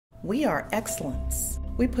We are excellence.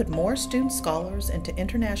 We put more student scholars into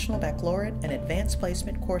international baccalaureate and advanced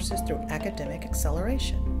placement courses through academic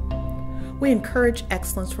acceleration. We encourage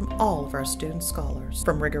excellence from all of our student scholars.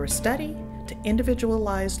 From rigorous study to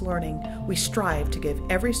individualized learning, we strive to give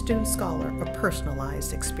every student scholar a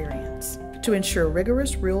personalized experience. To ensure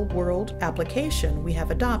rigorous real-world application, we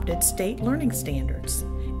have adopted state learning standards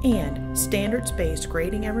and standards-based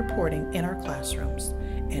grading and reporting in our classrooms.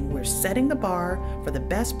 And we're setting the bar for the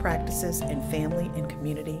best practices in family and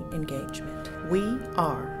community engagement. We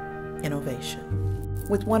are innovation.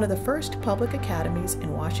 With one of the first public academies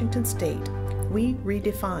in Washington State, we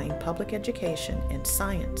redefine public education in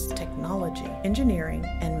science, technology, engineering,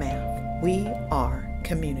 and math. We are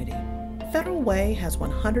community. Federal Way has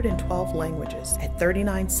 112 languages. At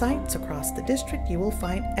 39 sites across the district, you will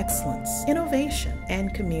find excellence, innovation,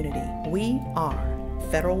 and community. We are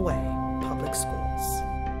Federal Way Public Schools.